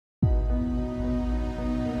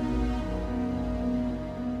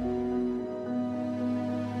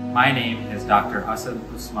My name is Dr. Asad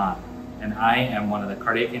Usman, and I am one of the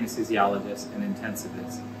cardiac anesthesiologists and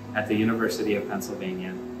intensivists at the University of Pennsylvania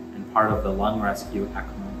and part of the Lung Rescue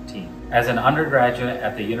ECMO team. As an undergraduate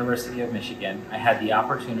at the University of Michigan, I had the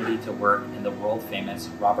opportunity to work in the world-famous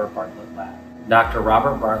Robert Bartlett lab. Dr.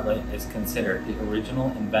 Robert Bartlett is considered the original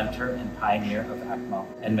inventor and pioneer of ECMO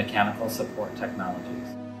and mechanical support technologies.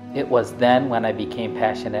 It was then when I became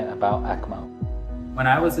passionate about ECMO. When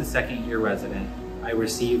I was a second-year resident, I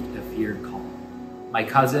received a feared call. My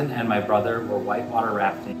cousin and my brother were whitewater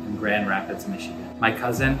rafting in Grand Rapids, Michigan. My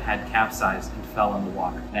cousin had capsized and fell in the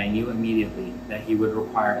water, and I knew immediately that he would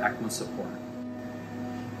require ECMO support.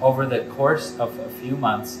 Over the course of a few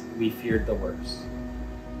months, we feared the worst.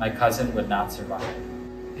 My cousin would not survive.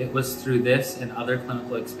 It was through this and other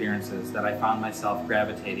clinical experiences that I found myself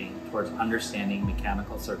gravitating towards understanding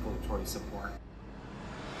mechanical circulatory support.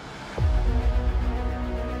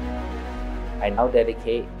 I now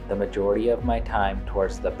dedicate the majority of my time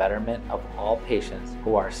towards the betterment of all patients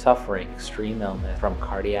who are suffering extreme illness from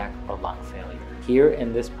cardiac or lung failure. Here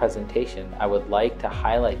in this presentation, I would like to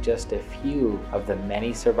highlight just a few of the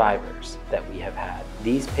many survivors that we have had.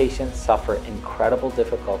 These patients suffer incredible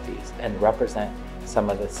difficulties and represent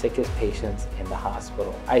some of the sickest patients in the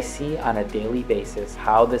hospital. I see on a daily basis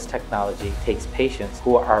how this technology takes patients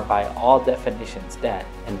who are by all definitions dead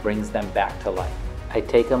and brings them back to life. I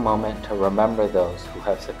take a moment to remember those who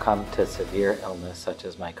have succumbed to severe illness such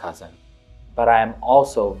as my cousin. But I am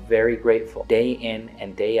also very grateful day in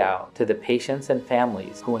and day out to the patients and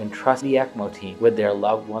families who entrust the ECMO team with their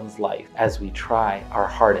loved one's life as we try our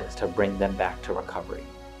hardest to bring them back to recovery.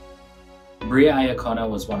 Bria Iacona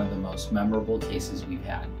was one of the most memorable cases we've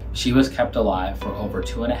had. She was kept alive for over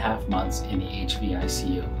 2.5 months in the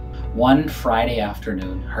HVICU. One Friday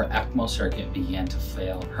afternoon, her ECMO circuit began to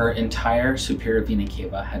fail. Her entire superior vena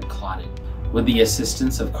cava had clotted. With the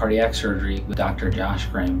assistance of cardiac surgery with Dr. Josh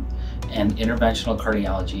Grimm and interventional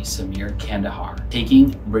cardiology Samir Kandahar,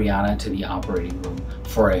 taking Brianna to the operating room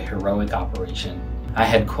for a heroic operation. I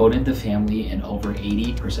had quoted the family an over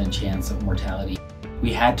 80% chance of mortality.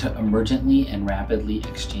 We had to emergently and rapidly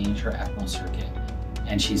exchange her ECMO circuit,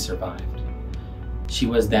 and she survived. She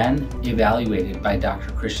was then evaluated by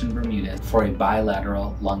Dr. Christian Bermudez for a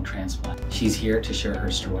bilateral lung transplant. She's here to share her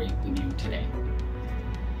story with you today.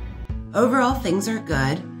 Overall, things are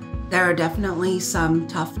good. There are definitely some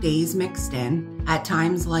tough days mixed in. At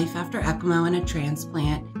times, life after ECMO and a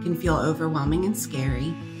transplant can feel overwhelming and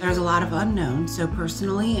scary. There's a lot of unknown, so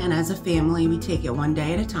personally and as a family, we take it one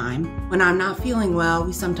day at a time. When I'm not feeling well,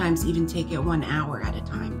 we sometimes even take it 1 hour at a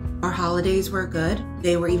time. Our holidays were good.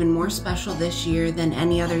 They were even more special this year than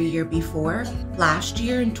any other year before. Last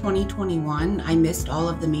year in 2021, I missed all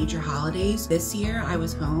of the major holidays. This year, I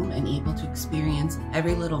was home and able to experience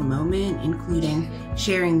every little moment, including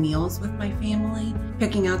sharing meals with my family,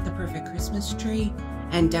 picking out the perfect Christmas tree,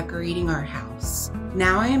 and decorating our house.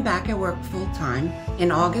 Now I am back at work full-time.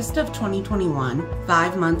 In August of 2021,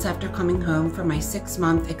 5 months after coming home from my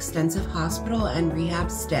 6-month extensive hospital and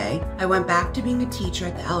rehab stay, I went back to being a teacher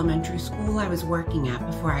at the elementary school I was working at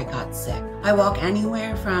before I got sick. I walk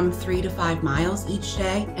anywhere from 3 to 5 miles each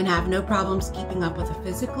day and have no problems keeping up with a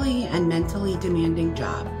physically and mentally demanding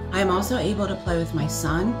job. I am also able to play with my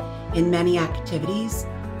son in many activities,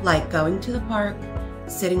 like going to the park,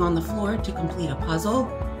 sitting on the floor to complete a puzzle,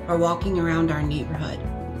 or walking around our neighborhood.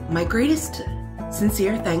 My greatest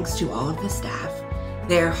sincere thanks to all of the staff.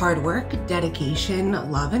 Their hard work, dedication,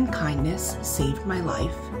 love, and kindness saved my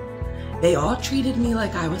life. They all treated me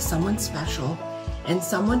like I was someone special and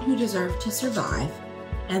someone who deserved to survive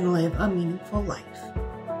and live a meaningful life.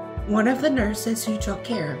 One of the nurses who took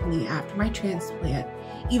care of me after my transplant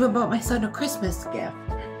even bought my son a Christmas gift,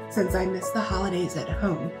 since I missed the holidays at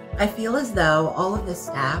home. I feel as though all of the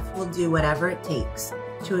staff will do whatever it takes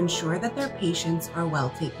to ensure that their patients are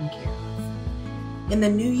well taken care of. In the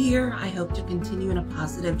new year, I hope to continue in a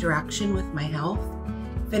positive direction with my health,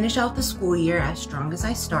 finish out the school year as strong as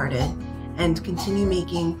I started, and continue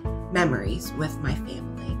making memories with my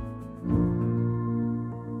family.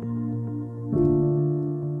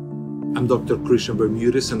 I'm Dr. Christian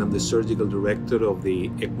Bermudez, and I'm the surgical director of the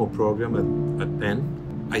ECMO program at Penn.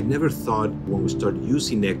 I never thought when we started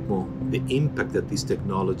using ECMO, the impact that this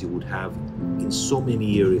technology would have in so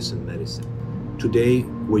many areas in medicine. Today,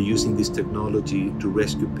 we're using this technology to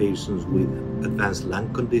rescue patients with advanced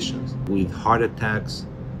lung conditions, with heart attacks,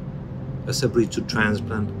 as a bridge to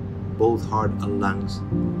transplant, both heart and lungs,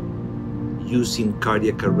 using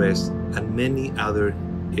cardiac arrest, and many other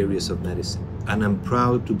areas of medicine. And I'm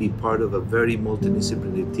proud to be part of a very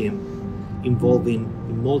multidisciplinary team involving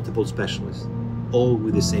multiple specialists, all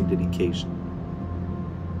with the same dedication.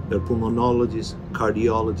 There are pulmonologists,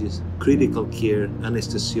 cardiologists, critical care,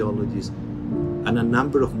 anesthesiologists, and a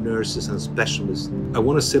number of nurses and specialists. I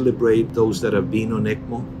want to celebrate those that have been on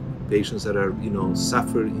ECMO, patients that are,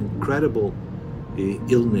 suffer incredible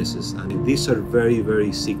illnesses. And these are very,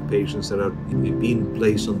 very sick patients that are being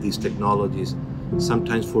placed on these technologies,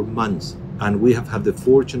 sometimes for months. And we have had the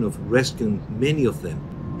fortune of rescuing many of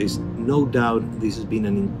them. There's no doubt this has been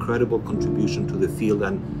an incredible contribution to the field,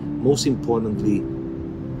 and most importantly,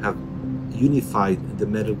 have unified the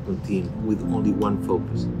medical team with only one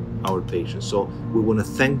focus: our patients. So we want to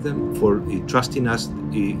thank them for trusting us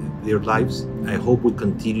their lives. I hope we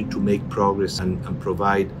continue to make progress and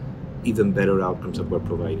provide even better outcomes than we're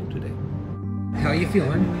providing today. How are you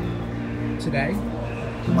feeling today?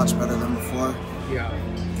 Much better than before. Yeah.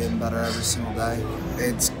 Getting better every single day.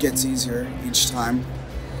 It gets easier each time.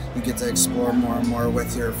 You get to explore more and more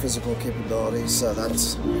with your physical capabilities, so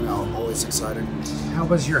that's, always exciting. How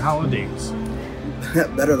was your holidays?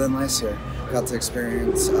 Better than last year. Got to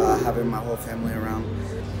experience having my whole family around.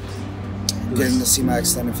 Getting to see my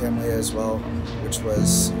extended family as well, which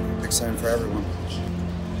was exciting for everyone.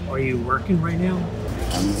 Are you working right now?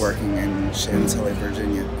 I'm working in Chantilly,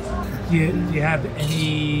 Virginia. Do you have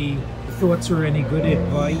any thoughts or any good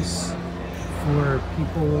advice for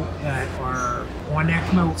people that are on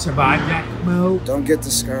ECMO, survived ECMO? Don't get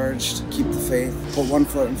discouraged. Keep the faith. Put one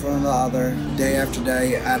foot in front of the other, day after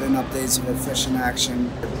day. Add in updates of efficient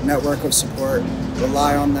action. Network of support.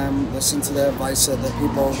 Rely on them. Listen to the advice of the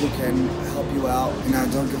people who can help you out.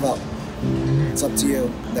 Don't give up. It's up to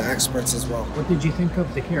you, the experts as well. What did you think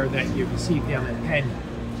of the care that you received down at Penn?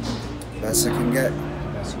 Best it can get.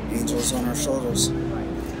 Angels on our shoulders.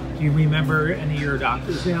 Do you remember any of your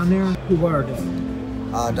doctors down there? Who are they?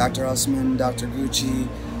 Dr. Usman, Dr. Gucci,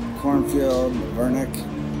 Cornfield,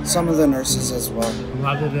 Vernick, some of the nurses as well. A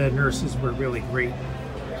lot of the nurses were really great.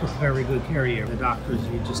 Took very good care of you. The doctors,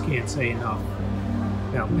 you just can't say enough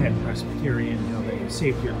about Penn Presbyterian. They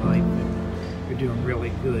saved your life and you're doing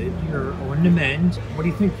really good. You're on the mend. What do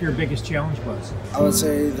you think your biggest challenge was? I would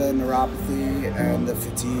say the neuropathy and the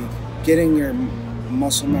fatigue. Getting your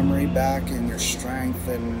muscle memory back and your strength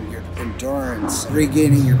and your endurance,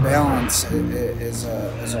 regaining your balance is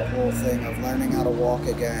a whole thing of learning how to walk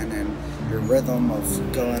again, and your rhythm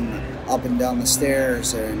of going up and down the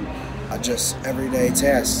stairs, and just everyday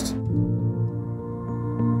tasks.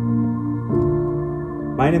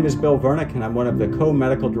 My name is Bill Vernick, and I'm one of the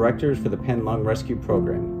co-medical directors for the Penn Lung Rescue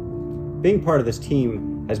Program. Being part of this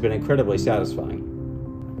team has been incredibly satisfying,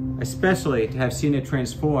 especially to have seen it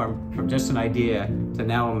transform from just an idea to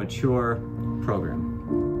now a mature program.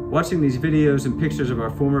 Watching these videos and pictures of our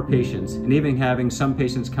former patients, and even having some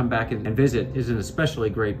patients come back and visit, is an especially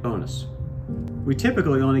great bonus. We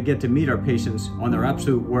typically only get to meet our patients on their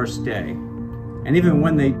absolute worst day. And even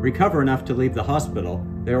when they recover enough to leave the hospital,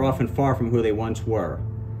 they're often far from who they once were.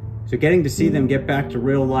 So getting to see them get back to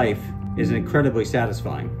real life is incredibly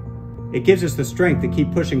satisfying. It gives us the strength to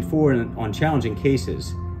keep pushing forward on challenging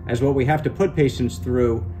cases, as what we have to put patients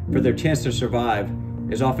through for their chance to survive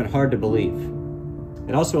is often hard to believe.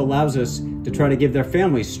 It also allows us to try to give their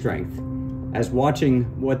families strength, as watching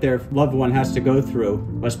what their loved one has to go through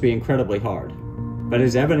must be incredibly hard. But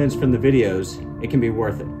as evidence from the videos, it can be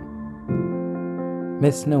worth it.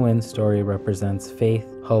 Miss Nguyen's story represents faith,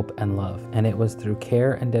 hope, and love, and it was through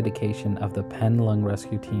care and dedication of the Penn Lung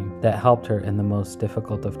Rescue Team that helped her in the most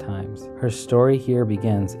difficult of times. Her story here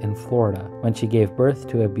begins in Florida, when she gave birth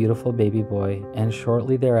to a beautiful baby boy and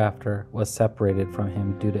shortly thereafter was separated from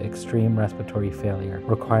him due to extreme respiratory failure,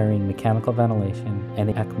 requiring mechanical ventilation and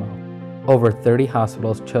ECMO. Over 30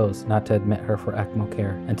 hospitals chose not to admit her for ECMO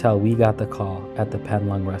care until we got the call at the Penn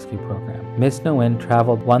Lung Rescue Program. Miss Nguyen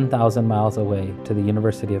traveled 1,000 miles away to the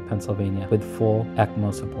University of Pennsylvania with full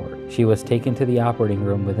ECMO support. She was taken to the operating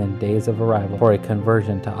room within days of arrival for a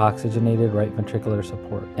conversion to oxygenated right ventricular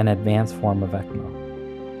support, an advanced form of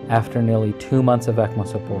ECMO. After nearly 2 months of ECMO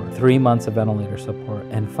support, 3 months of ventilator support,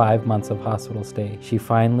 and 5 months of hospital stay, she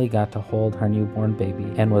finally got to hold her newborn baby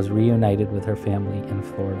and was reunited with her family in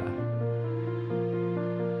Florida.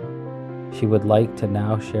 She would like to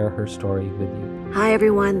now share her story with you. Hi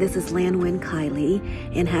everyone, this is Lanwin Kylie,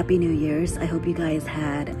 and Happy New Year's. I hope you guys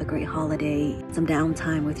had a great holiday, some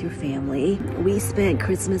downtime with your family. We spent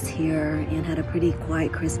Christmas here and had a pretty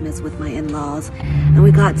quiet Christmas with my in-laws, and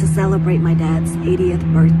we got to celebrate my dad's 80th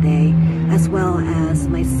birthday as well as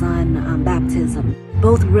my son's baptism.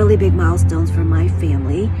 Both really big milestones for my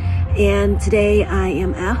family. And today I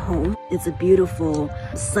am at home. It's a beautiful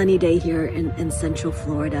sunny day here in Central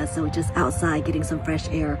Florida. So just outside getting some fresh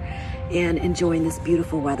air and enjoying this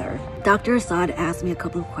beautiful weather. Dr. Asad asked me a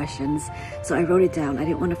couple of questions, so I wrote it down. I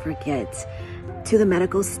didn't want to forget. To the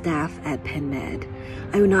medical staff at Penn Med,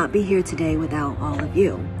 I would not be here today without all of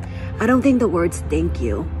you. I don't think the words thank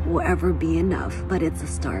you will ever be enough, but it's a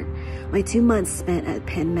start. My 2 months spent at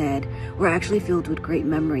Penn Med were actually filled with great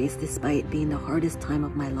memories despite being the hardest time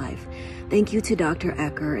of my life. Thank you to Dr.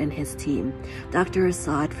 Ecker and his team. Dr.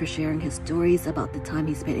 Asad for sharing his stories about the time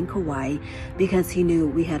he spent in Kauai because he knew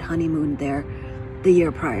we had honeymooned there the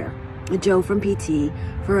year prior. Joe from PT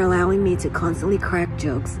for allowing me to constantly crack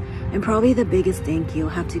jokes, and probably the biggest thank you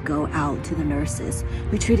have to go out to the nurses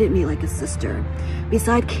who treated me like a sister.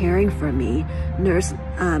 Beside caring for me, Nurse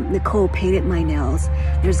Nicole painted my nails,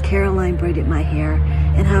 Nurse Caroline braided my hair,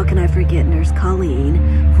 and how can I forget Nurse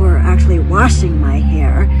Colleen for actually washing my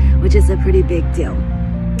hair, which is a pretty big deal.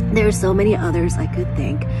 There are so many others I could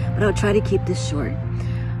thank, but I'll try to keep this short.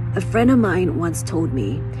 A friend of mine once told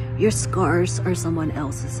me, your scars are someone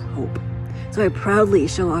else's hope. So I proudly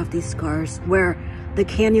show off these scars where the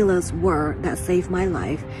cannulas were that saved my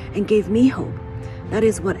life and gave me hope. That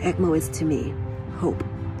is what ECMO is to me, hope.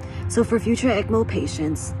 So for future ECMO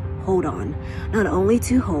patients, hold on, not only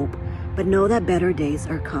to hope, but know that better days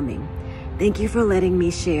are coming. Thank you for letting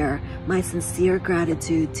me share my sincere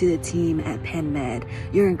gratitude to the team at Penn Med.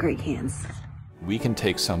 You're in great hands. We can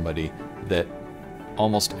take somebody that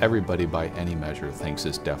almost everybody by any measure thinks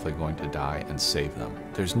is definitely going to die and save them.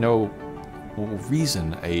 There's no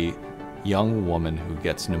reason a young woman who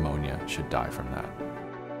gets pneumonia should die from that.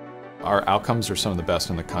 Our outcomes are some of the best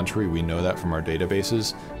in the country. We know that from our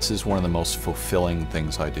databases. This is one of the most fulfilling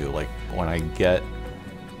things I do. Like when I get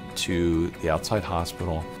to the outside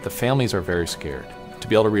hospital, the families are very scared. To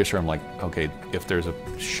be able to reassure them like, okay, if there's a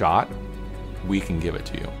shot, we can give it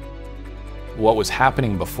to you. What was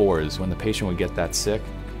happening before is when the patient would get that sick,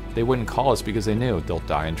 they wouldn't call us because they knew they'll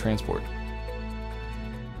die in transport.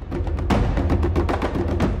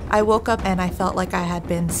 I woke up and I felt like I had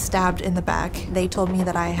been stabbed in the back. They told me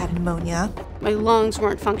that I had pneumonia. My lungs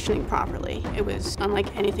weren't functioning properly. It was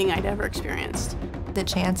unlike anything I'd ever experienced. The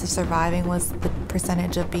chance of surviving was the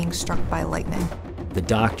percentage of being struck by lightning. The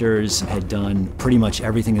doctors had done pretty much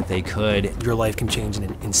everything that they could. Your life can change in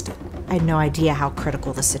an instant. I had no idea how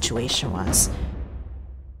critical the situation was.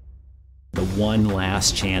 The one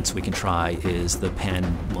last chance we can try is the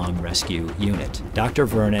Penn Lung Rescue Unit. Dr.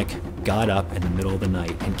 Vernick got up in the middle of the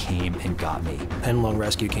night and came and got me. Penn Lung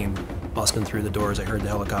Rescue came busting through the doors. I heard the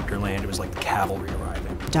helicopter land. It was like the cavalry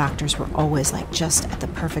arriving. Doctors were always like just at the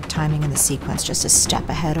perfect timing in the sequence, just a step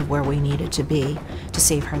ahead of where we needed to be to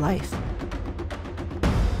save her life.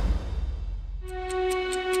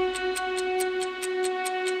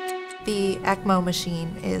 The ECMO machine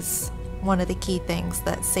is one of the key things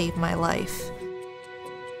that saved my life.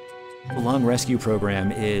 The Lung Rescue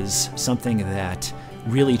Program is something that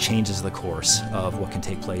really changes the course of what can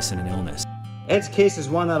take place in an illness. Ed's case is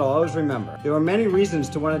one that I'll always remember. There were many reasons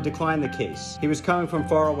to want to decline the case. He was coming from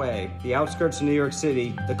far away, the outskirts of New York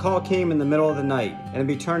City. The call came in the middle of the night and had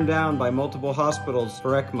been turned down by multiple hospitals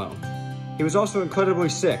for ECMO. He was also incredibly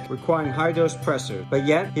sick, requiring high-dose pressors, but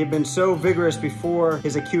yet he had been so vigorous before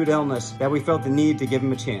his acute illness that we felt the need to give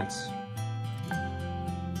him a chance.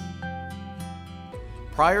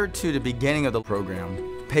 Prior to the beginning of the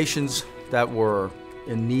program, patients that were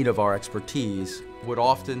in need of our expertise would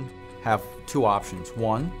often have two options.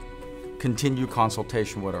 One, continue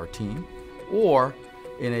consultation with our team, or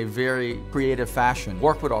in a very creative fashion,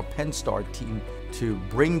 work with our PennStar team to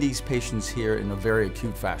bring these patients here in a very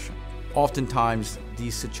acute fashion. Oftentimes,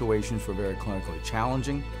 these situations were very clinically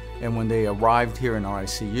challenging, and when they arrived here in our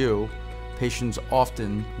ICU, patients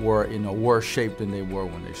often were in a worse shape than they were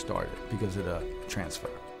when they started because of the transfer.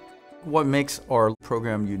 What makes our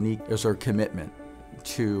program unique is our commitment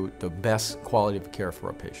to the best quality of care for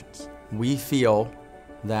our patients. We feel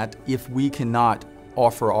that if we cannot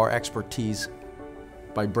offer our expertise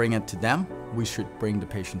by bringing it to them, we should bring the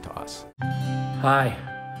patient to us. Hi,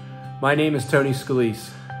 my name is Tony Scalise.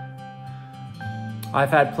 I've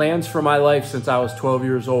had plans for my life since I was 12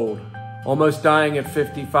 years old. Almost dying at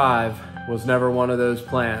 55 was never one of those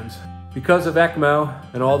plans. Because of ECMO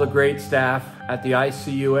and all the great staff at the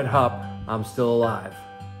ICU at HUP, I'm still alive.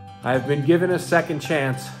 I have been given a second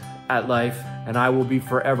chance at life, and I will be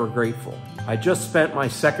forever grateful. I just spent my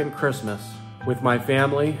second Christmas with my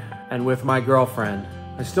family and with my girlfriend.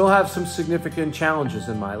 I still have some significant challenges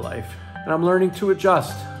in my life, and I'm learning to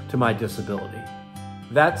adjust to my disability.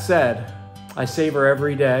 That said, I savor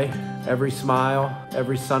every day, every smile,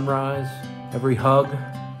 every sunrise, every hug,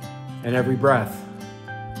 and every breath.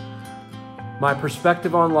 My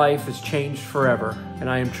perspective on life has changed forever, and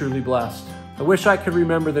I am truly blessed. I wish I could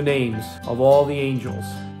remember the names of all the angels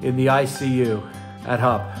in the ICU at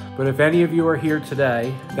HUP. But if any of you are here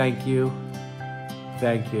today, thank you,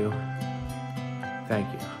 thank you,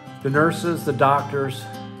 thank you. The nurses, the doctors,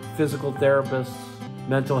 physical therapists,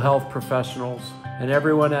 mental health professionals, and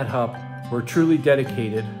everyone at HUP were truly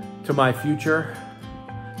dedicated to my future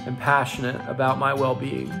and passionate about my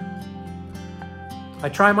well-being. I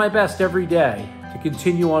try my best every day to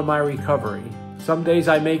continue on my recovery. Some days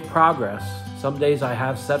I make progress, some days I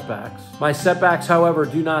have setbacks. My setbacks, however,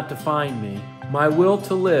 do not define me. My will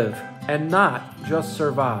to live and not just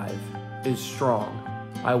survive is strong.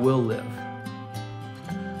 I will live.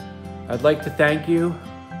 I'd like to thank you,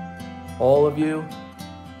 all of you,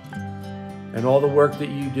 and all the work that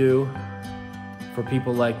you do for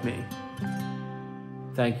people like me.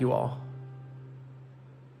 Thank you all.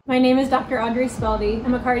 My name is Dr. Audrey Speldy.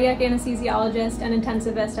 I'm a cardiac anesthesiologist and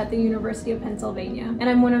intensivist at the University of Pennsylvania, and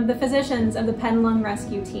I'm one of the physicians of the Penn Lung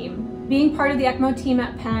Rescue Team. Being part of the ECMO team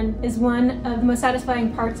at Penn is one of the most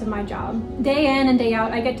satisfying parts of my job. Day in and day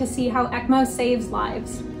out, I get to see how ECMO saves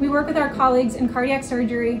lives. We work with our colleagues in cardiac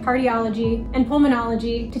surgery, cardiology, and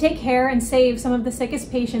pulmonology to take care and save some of the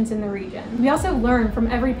sickest patients in the region. We also learn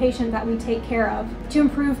from every patient that we take care of to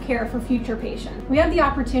improve care for future patients. We have the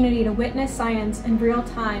opportunity to witness science in real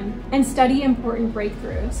time and study important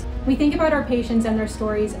breakthroughs. We think about our patients and their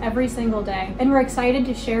stories every single day, and we're excited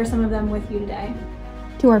to share some of them with you today.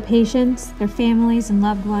 To our patients, their families, and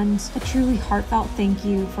loved ones, a truly heartfelt thank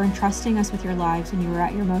you for entrusting us with your lives when you were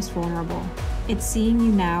at your most vulnerable. It's seeing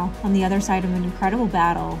you now on the other side of an incredible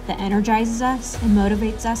battle that energizes us and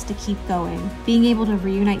motivates us to keep going, being able to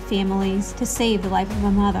reunite families, to save the life of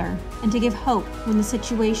a mother, and to give hope when the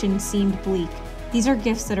situation seemed bleak. These are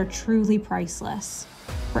gifts that are truly priceless.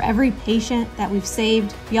 For every patient that we've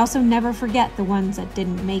saved, we also never forget the ones that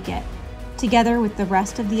didn't make it. Together with the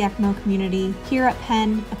rest of the ECMO community, here at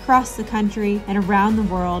Penn, across the country, and around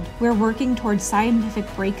the world, we're working towards scientific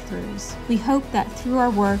breakthroughs. We hope that through our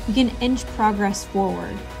work, we can inch progress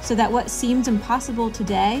forward, so that what seems impossible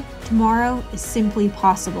today, tomorrow is simply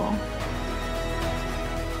possible.